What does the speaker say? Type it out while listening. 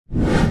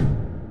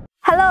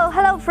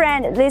Hello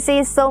friend, this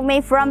is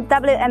Somi from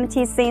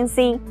WMT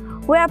CNC.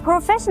 We are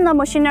professional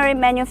machinery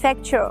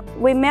manufacturer.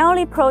 We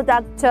mainly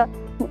product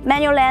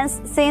manual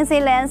lathes,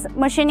 CNC lathes,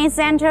 machining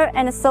center,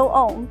 and so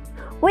on.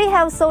 We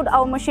have sold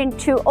our machine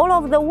to all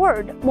over the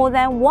world, more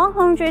than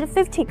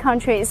 150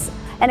 countries,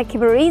 and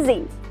keep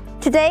raising.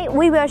 Today,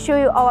 we will show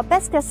you our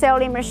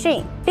best-selling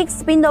machine, Big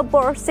Spindle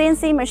Bore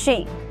CNC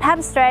machine,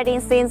 pipe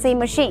threading CNC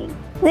machine.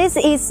 This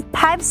is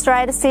pipe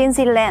thread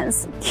CNC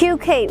lens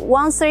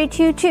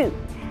QK1322,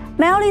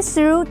 mainly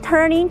through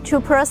turning to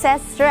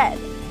process thread.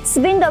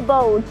 Spindle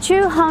bowl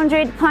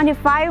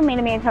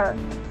 225mm.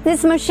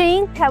 This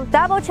machine have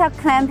double chuck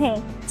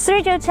clamping,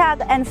 3-jaw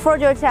chuck and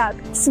 4-jaw chuck.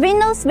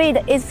 Spindle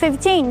speed is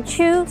 15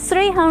 to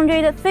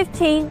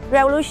 350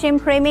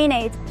 revolutions per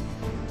minute.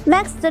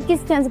 Max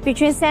distance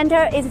between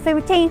center is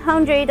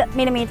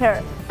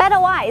 1500mm. Bed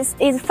width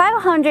is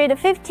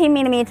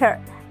 550mm.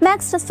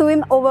 Max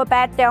swim over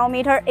bed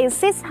diameter is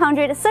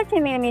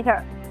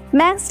 630mm.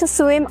 Max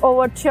swim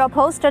over trail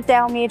post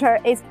diameter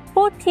is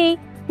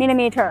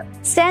 40mm.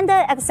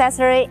 Standard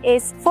accessory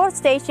is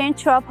 4-station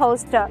trail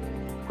post.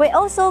 We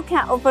also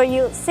can offer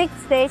you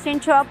 6-station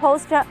trail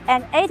post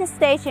and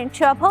 8-station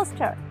trail post.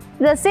 The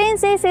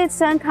CNC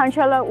system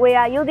controller we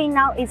are using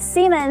now is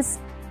Siemens,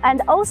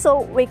 and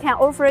also we can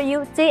offer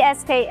you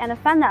GSK and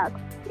FANUC.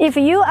 If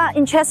you are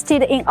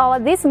interested in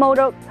this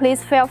model,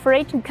 please feel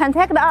free to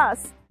contact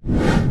us.